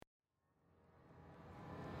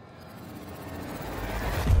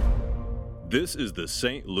This is the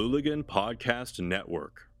St. Louligan Podcast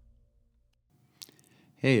Network.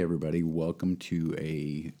 Hey everybody, welcome to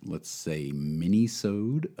a, let's say,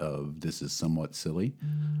 mini-sode of This Is Somewhat Silly.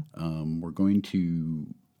 We're going to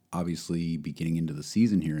obviously be getting into the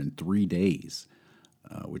season here in 3 days,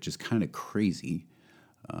 which is kind of crazy.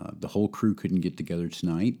 The whole crew couldn't get together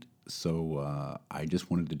tonight, so I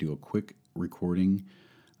just wanted to do a quick recording,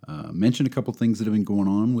 mention a couple things that have been going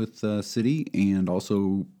on with City, and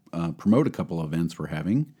also promote a couple of events we're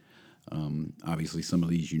having. Obviously, some of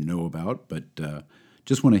these you know about, but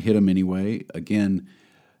just want to hit them anyway. Again,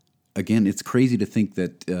 it's crazy to think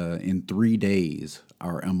that in 3 days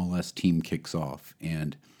our MLS team kicks off,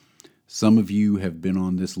 and some of you have been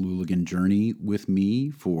on this Louligan journey with me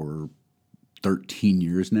for 13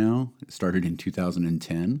 years now. It started in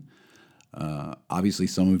 2010. Obviously,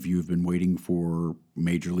 some of you have been waiting for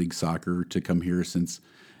Major League Soccer to come here since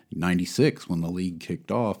 96 when the league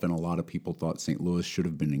kicked off, and a lot of people thought St. Louis should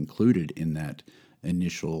have been included in that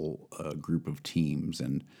initial group of teams.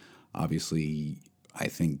 And obviously, I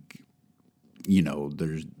think,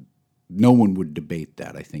 there's no one would debate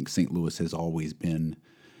that. I think St. Louis has always been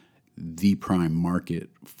the prime market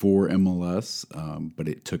for MLS, but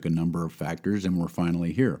it took a number of factors, and we're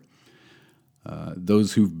finally here.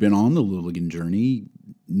 Those who've been on the Louligan journey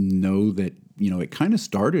know that, it kind of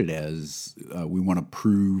started as we want to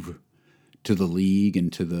prove to the league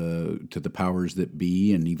and to the powers that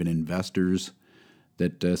be and even investors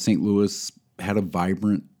that St. Louis had a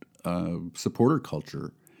vibrant supporter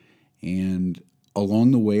culture. And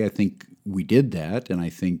along the way, I think we did that, and I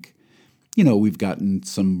think, we've gotten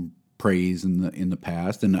some praise in the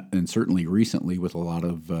past, and certainly recently with a lot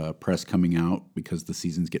of press coming out because the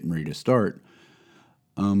season's getting ready to start.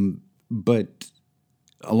 But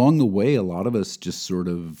along the way, a lot of us just sort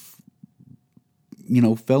of,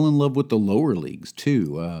 fell in love with the lower leagues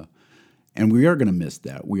too. And we are going to miss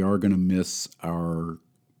that. We are going to miss our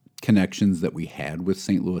connections that we had with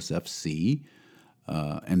St. Louis FC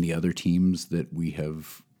and the other teams that we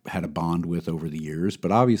have had a bond with over the years.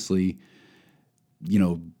 But obviously,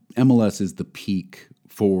 MLS is the peak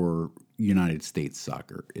for United States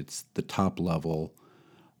soccer. It's the top level.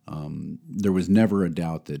 There was never a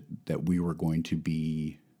doubt that we were going to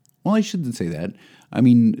be, well, I shouldn't say that. I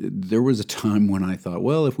mean, there was a time when I thought,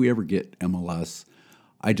 well, if we ever get MLS,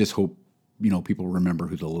 I just hope, people remember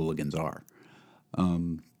who the Louligans are.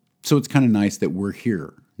 So it's kind of nice that we're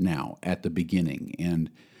here now at the beginning, and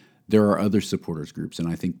there are other supporters groups, and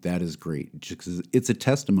I think that is great, just because it's a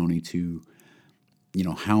testimony to,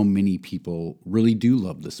 how many people really do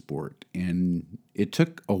love the sport. And it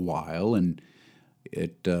took a while, and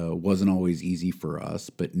it wasn't always easy for us,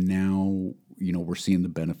 but now, we're seeing the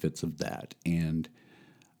benefits of that. And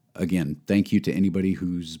again, thank you to anybody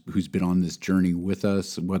who's been on this journey with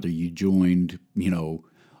us, whether you joined,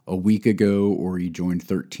 a week ago or you joined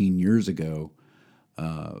 13 years ago.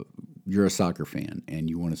 You're a soccer fan and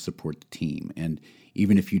you want to support the team. And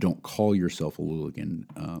even if you don't call yourself a Louligan,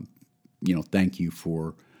 thank you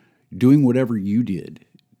for doing whatever you did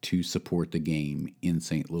to support the game in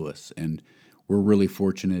St. Louis. And we're really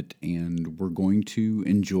fortunate, and we're going to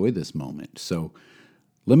enjoy this moment. So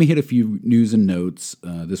let me hit a few news and notes.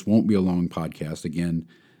 This won't be a long podcast. Again,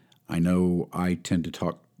 I know I tend to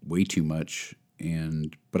talk way too much,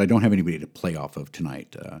 but I don't have anybody to play off of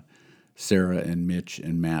tonight. Sarah and Mitch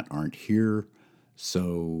and Matt aren't here,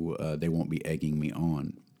 so they won't be egging me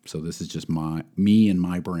on. So this is just me and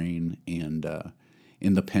my brain, and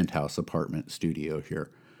in the penthouse apartment studio here.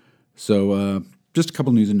 So just a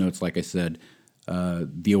couple news and notes. Like I said,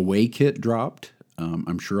 the away kit dropped.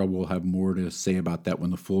 I'm sure I will have more to say about that when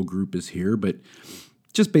the full group is here. But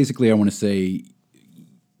just basically, I want to say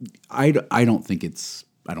I don't think it's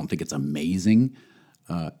amazing.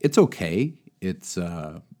 It's okay. It's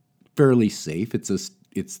fairly safe.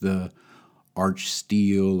 It's the arch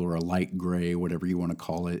steel or a light gray, whatever you want to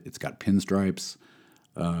call it. It's got pinstripes.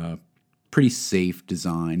 Pretty safe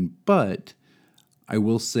design, but I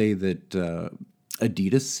will say that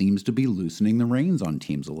Adidas seems to be loosening the reins on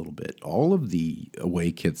teams a little bit. All of the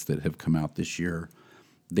away kits that have come out this year,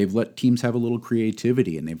 they've let teams have a little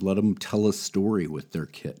creativity, and they've let them tell a story with their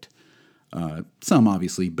kit. Some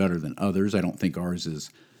obviously better than others. I don't think ours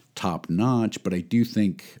is top notch, but I do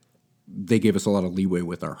think they gave us a lot of leeway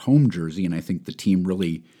with our home jersey, and I think the team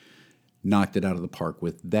really knocked it out of the park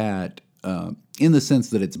with that, in the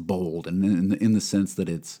sense that it's bold, and in the sense that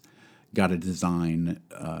it's got a design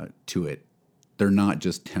to it. They're not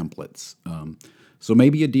just templates. So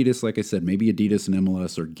maybe Adidas, like I said, maybe Adidas and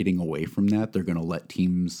MLS are getting away from that. They're going to let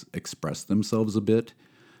teams express themselves a bit.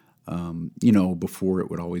 Before it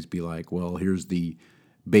would always be like, well, here's the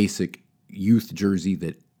basic, youth jersey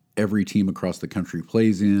that every team across the country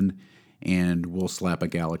plays in, and we'll slap a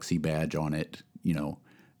Galaxy badge on it,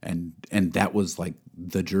 and that was like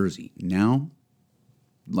the jersey. Now,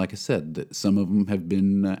 like I said, that some of them have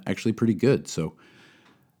been actually pretty good. So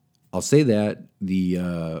I'll say that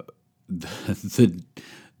the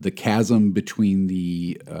chasm between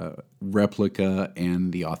the replica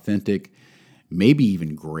and the authentic may be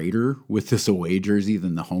even greater with this away jersey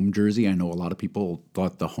than the home jersey. I know a lot of people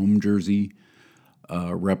thought the home jersey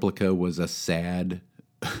replica was a sad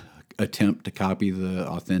attempt to copy the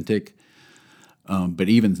authentic, but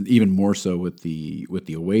even more so with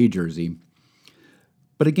the away jersey.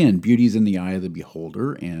 But again, beauty's in the eye of the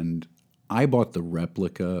beholder, and I bought the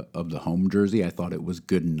replica of the home jersey. I thought it was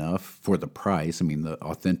good enough for the price. I mean, the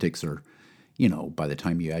authentics are, by the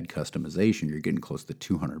time you add customization, you're getting close to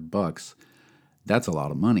 $200. That's a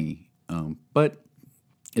lot of money, but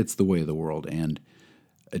it's the way of the world. And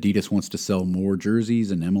Adidas wants to sell more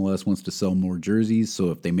jerseys, and MLS wants to sell more jerseys.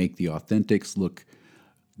 So if they make the authentics look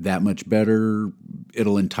that much better,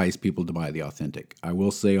 it'll entice people to buy the authentic. I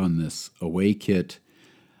will say on this away kit,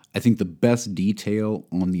 I think the best detail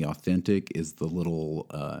on the authentic is the little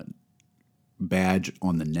badge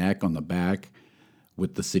on the neck, on the back,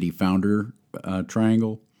 with the city founder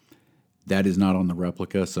triangle. That is not on the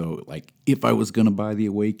replica. So, like, if I was going to buy the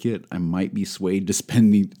away kit, I might be swayed to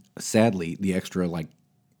spend sadly, the extra, like,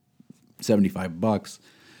 $75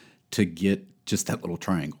 to get just that little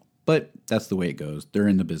triangle. But that's the way it goes. They're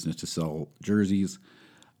in the business to sell jerseys.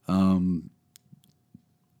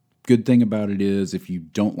 Good thing about it is if you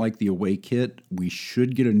don't like the away kit, we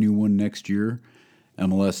should get a new one next year.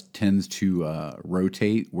 MLS tends to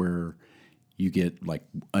rotate where you get like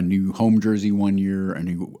a new home jersey one year, a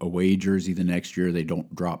new away jersey the next year. They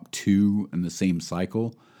don't drop two in the same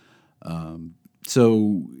cycle.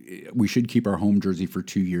 So we should keep our home jersey for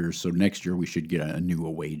 2 years. So next year we should get a new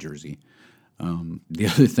away jersey. The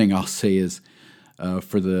other thing I'll say is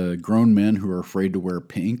for the grown men who are afraid to wear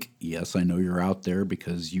pink, yes, I know you're out there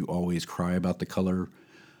because you always cry about the color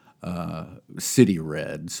city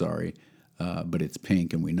red, but it's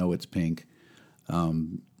pink and we know it's pink.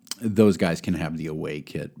 Those guys can have the away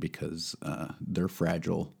kit because their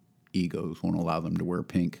fragile egos won't allow them to wear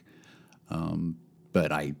pink.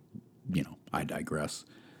 But I digress.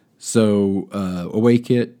 So away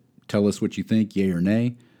kit, tell us what you think, yay or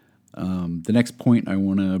nay. The next point I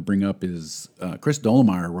want to bring up is Chris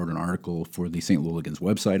Dolemeyer wrote an article for the St. Louligans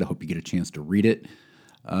website. I hope you get a chance to read it.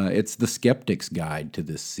 It's the skeptic's guide to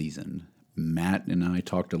this season. Matt and I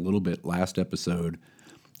talked a little bit last episode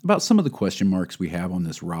about some of the question marks we have on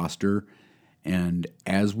this roster. And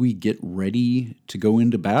as we get ready to go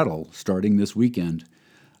into battle starting this weekend,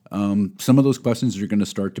 some of those questions are going to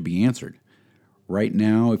start to be answered. Right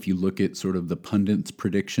now, if you look at sort of the pundits'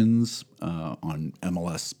 predictions on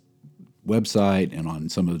MLS website and on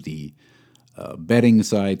some of the betting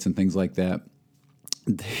sites and things like that,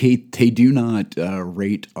 they do not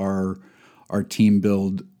rate our team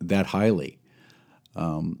build that highly,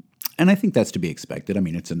 and I think that's to be expected. I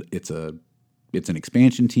mean, it's an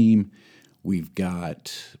expansion team. We've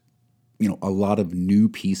got a lot of new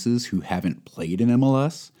pieces who haven't played in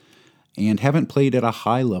MLS and haven't played at a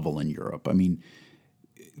high level in Europe. I mean,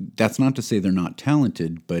 that's not to say they're not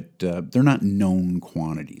talented, but they're not known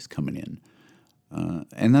quantities coming in.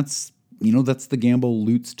 And that's the gamble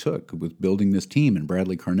Lutz took with building this team and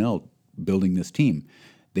Bradley Carnell building this team.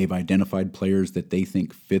 They've identified players that they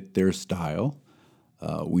think fit their style.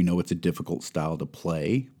 We know it's a difficult style to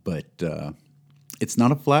play, but it's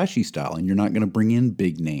not a flashy style, and you're not going to bring in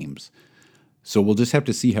big names. So we'll just have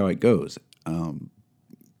to see how it goes.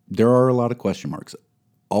 There are a lot of question marks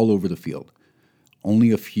all over the field.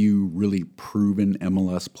 Only a few really proven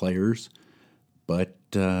MLS players, but,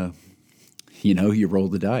 you roll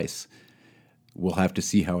the dice. We'll have to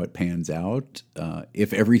see how it pans out.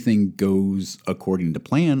 If everything goes according to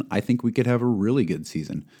plan, I think we could have a really good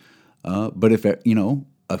season. But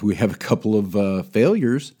if we have a couple of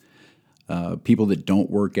failures, people that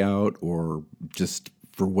don't work out or just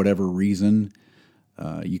for whatever reason,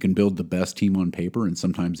 you can build the best team on paper and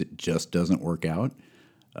sometimes it just doesn't work out.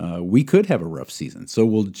 We could have a rough season. So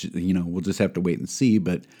we'll just have to wait and see.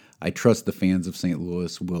 But I trust the fans of St.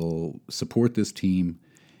 Louis will support this team,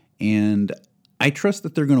 and I trust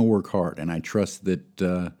that they're going to work hard, and I trust that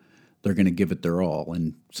they're going to give it their all.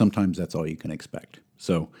 And sometimes that's all you can expect.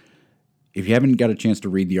 So if you haven't got a chance to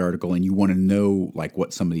read the article and you want to know like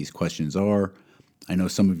what some of these questions are, I know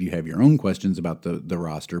some of you have your own questions about the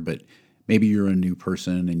roster, but maybe you're a new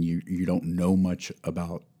person and you don't know much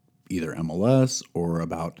about either MLS or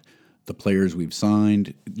about the players we've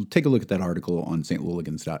signed, take a look at that article on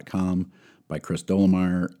stlouligans.com by Chris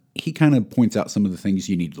Dolomeyer. He kind of points out some of the things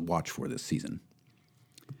you need to watch for this season.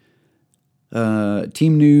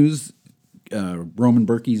 Team news, Roman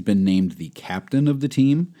Berkey's been named the captain of the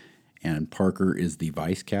team, and Parker is the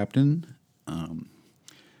vice captain.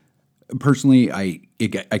 Personally, I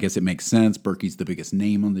guess it makes sense. Berkey's the biggest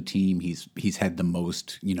name on the team. He's had the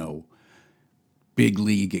most, big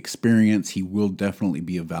league experience. He will definitely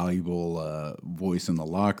be a valuable voice in the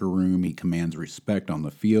locker room. He commands respect on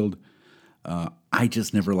the field. I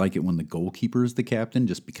just never like it when the goalkeeper is the captain,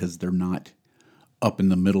 just because they're not up in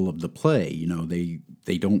the middle of the play.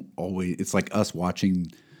 They don't always. It's like us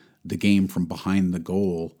watching the game from behind the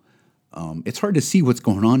goal. It's hard to see what's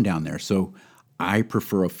going on down there. So I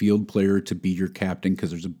prefer a field player to be your captain,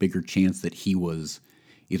 because there's a bigger chance that he was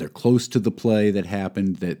either close to the play that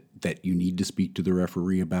happened that you need to speak to the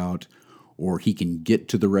referee about, or he can get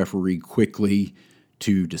to the referee quickly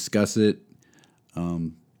to discuss it.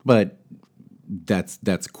 But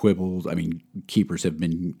that's quibbles. I mean, keepers have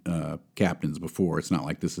been captains before. It's not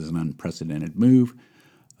like this is an unprecedented move.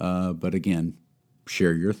 But again,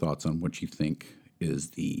 share your thoughts on what you think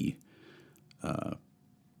is the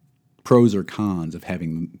pros or cons of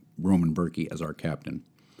having Roman Berkey as our captain.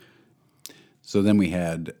 So then we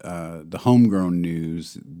had the homegrown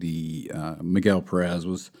news. The Miguel Perez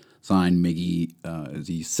was signed. Miggy is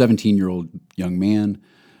a 17-year-old young man,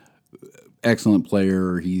 excellent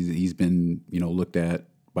player. He's been looked at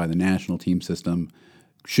by the national team system.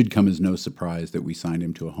 Should come as no surprise that we signed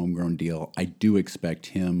him to a homegrown deal. I do expect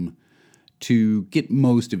him to get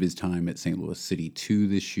most of his time at St. Louis City 2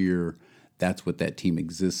 this year. That's what that team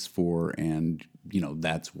exists for, and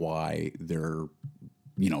that's why they're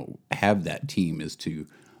have that team, is to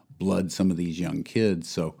blood some of these young kids.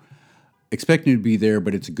 So expecting to be there,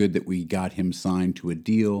 but it's good that we got him signed to a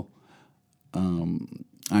deal. I'm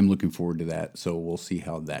looking forward to that, so we'll see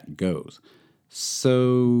how that goes.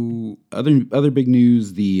 So other big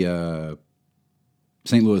news, the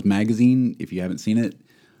St. Louis Magazine, if you haven't seen it,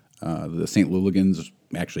 the St. Louligans,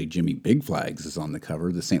 actually Jimmy Big Flags is on the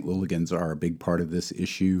cover. The St. Louligans are a big part of this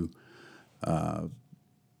issue.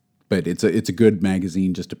 But it's a good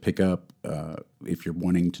magazine just to pick up if you're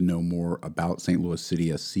wanting to know more about St. Louis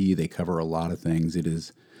City SC. They cover a lot of things. It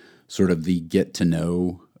is sort of the get to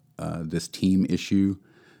know this team issue,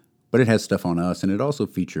 but it has stuff on us, and it also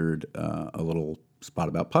featured a little spot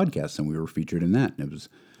about podcasts, and we were featured in that. And it was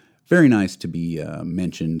very nice to be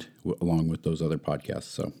mentioned along with those other podcasts.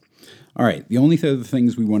 So, all right, the only other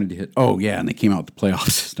things we wanted to hit. Oh yeah, and they came out with the playoff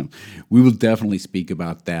system. We will definitely speak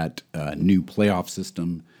about that new playoff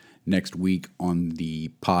system next week on the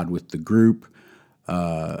pod with the group.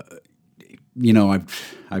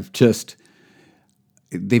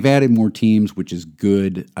 They've added more teams, which is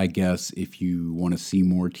good, I guess, if you want to see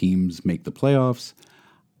more teams make the playoffs.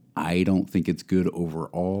 I don't think it's good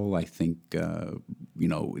overall. I think,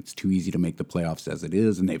 it's too easy to make the playoffs as it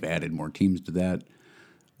is, and they've added more teams to that.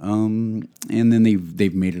 And then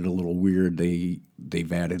they've made it a little weird.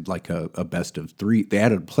 They've added like a best of three. They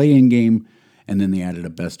added a play-in game, and then they added a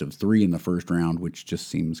best of 3 in the first round, which just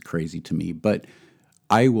seems crazy to me. But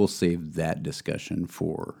I will save that discussion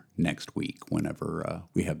for next week whenever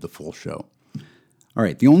we have the full show. All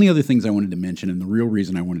right, the only other things I wanted to mention, and the real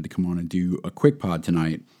reason I wanted to come on and do a quick pod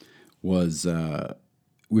tonight, was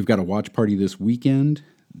we've got a watch party this weekend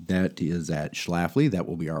that is at Schlafly. That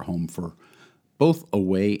will be our home for both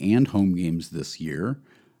away and home games this year.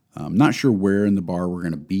 I'm not sure where in the bar we're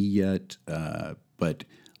going to be yet, but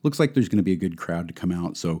looks like there's going to be a good crowd to come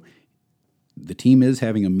out. So the team is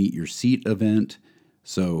having a meet your seat event.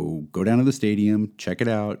 So go down to the stadium, check it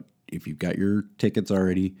out. If you've got your tickets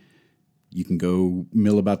already, you can go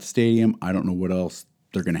mill about the stadium. I don't know what else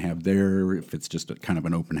they're going to have there, if it's just a kind of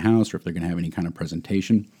an open house or if they're going to have any kind of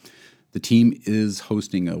presentation. The team is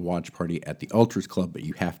hosting a watch party at the Ultras Club, but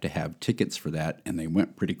you have to have tickets for that, and they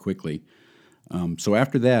went pretty quickly. So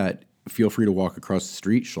after that, feel free to walk across the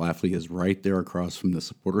street. Schlafly is right there across from the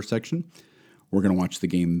supporter section. We're going to watch the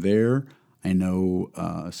game there. I know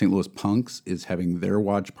St. Louis Punks is having their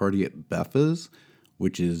watch party at Beffa's,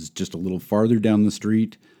 which is just a little farther down the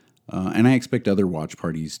street. And I expect other watch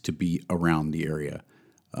parties to be around the area.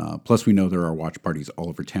 Plus, we know there are watch parties all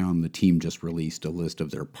over town. The team just released a list of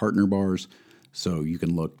their partner bars, so you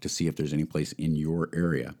can look to see if there's any place in your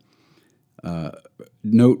area.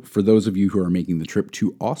 Note for those of you who are making the trip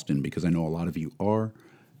to Austin, because I know a lot of you are,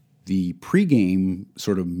 the pregame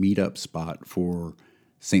sort of meetup spot for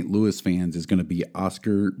St. Louis fans is going to be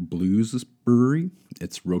Oscar Blues Brewery.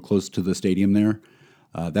 It's real close to the stadium there.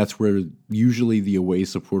 That's where usually the away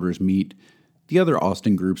supporters meet. The other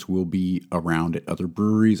Austin groups will be around at other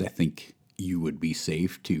breweries. I think you would be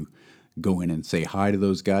safe to go in and say hi to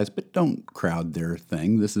those guys, but don't crowd their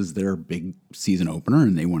thing. This is their big season opener,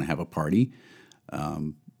 and they want to have a party.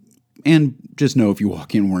 And just know if you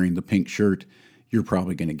walk in wearing the pink shirt, you're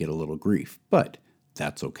probably going to get a little grief, but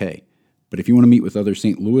that's okay. But if you want to meet with other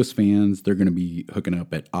St. Louis fans, they're going to be hooking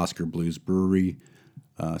up at Oscar Blues Brewery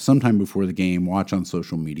sometime before the game. Watch on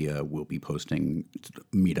social media. We'll be posting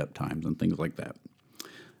meetup times and things like that.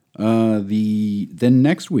 Then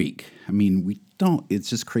next week, it's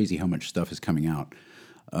just crazy how much stuff is coming out.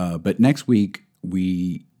 But next week,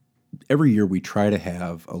 every year we try to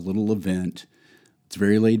have a little event. It's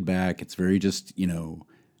very laid back. It's very just,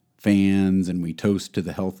 fans, and we toast to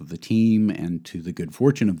the health of the team and to the good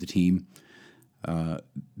fortune of the team.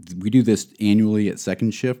 We do this annually at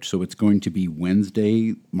Second Shift, so it's going to be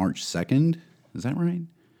Wednesday, March 2nd. Is that right?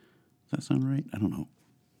 Does that sound right? I don't know.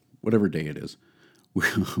 Whatever day it is,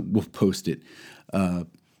 we'll post it. But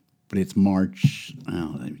it's March.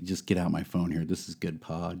 Let me just get out my phone here. This is good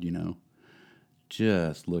pod,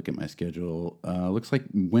 Just look at my schedule. Looks like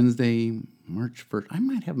Wednesday, March 1st. I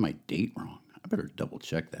might have my date wrong. I better double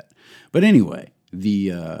check that. But anyway,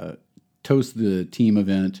 the Toast the Team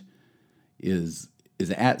event is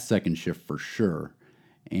at Second Shift for sure.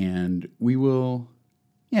 And we will,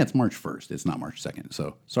 it's March 1st. It's not March 2nd.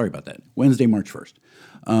 So sorry about that. Wednesday, March 1st.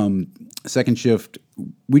 Second Shift,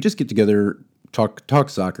 we just get together, talk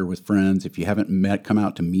soccer with friends. If you haven't come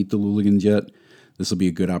out to meet the Luligans yet, this will be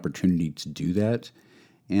a good opportunity to do that.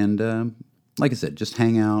 And like I said, just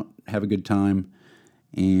hang out, have a good time,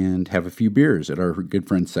 and have a few beers at our good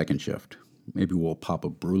friend Second Shift. Maybe we'll pop a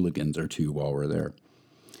Brewligans or two while we're there.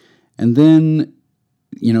 And then,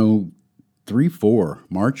 3-4,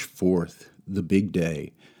 March 4th, the big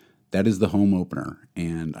day. That is the home opener.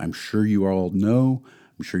 And I'm sure you all know,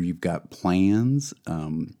 I'm sure you've got plans.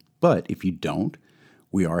 But if you don't,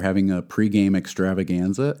 we are having a pregame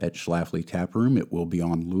extravaganza at Schlafly Tap Room. It will be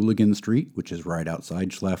on Luligan Street, which is right outside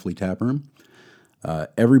Schlafly Tap Room.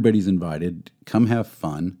 Everybody's invited. Come have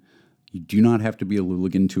fun. You do not have to be a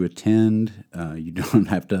Luligan to attend. You don't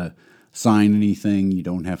have to sign anything. You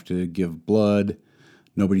don't have to give blood.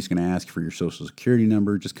 Nobody's going to ask for your social security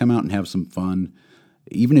number. Just come out and have some fun.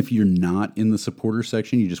 Even if you're not in the supporter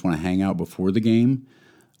section, you just want to hang out before the game.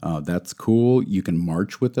 That's cool. You can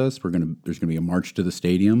march with us. There's going to be a march to the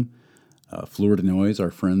stadium. Florida Noise,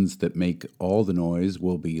 our friends that make all the noise,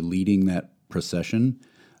 will be leading that procession.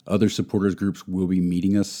 Other supporters groups will be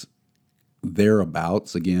meeting us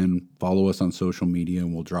thereabouts. Again, follow us on social media,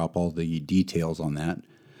 and we'll drop all the details on that.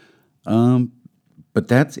 But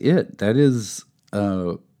that's it. That is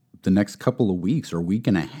the next couple of weeks, or week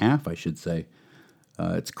and a half, I should say.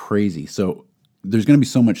 It's crazy. So there's going to be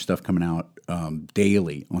so much stuff coming out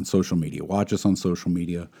daily on social media. Watch us on social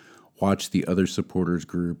media. Watch the other supporters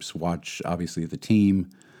groups. Watch, obviously, the team.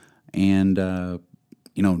 And,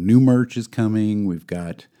 new merch is coming. We've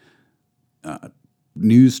got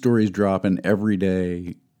news stories dropping every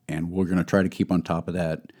day, and we're going to try to keep on top of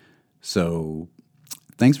that. So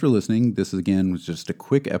thanks for listening. This, again, was just a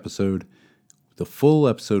quick episode. The full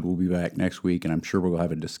episode will be back next week, and I'm sure we'll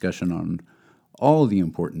have a discussion on all of the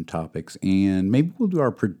important topics, and maybe we'll do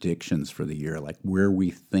our predictions for the year, like where we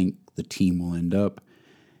think the team will end up.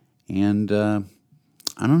 And I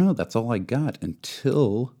don't know. That's all I got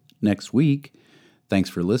until next week. Thanks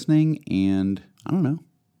for listening, and I don't know.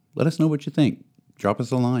 Let us know what you think. Drop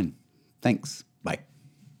us a line. Thanks.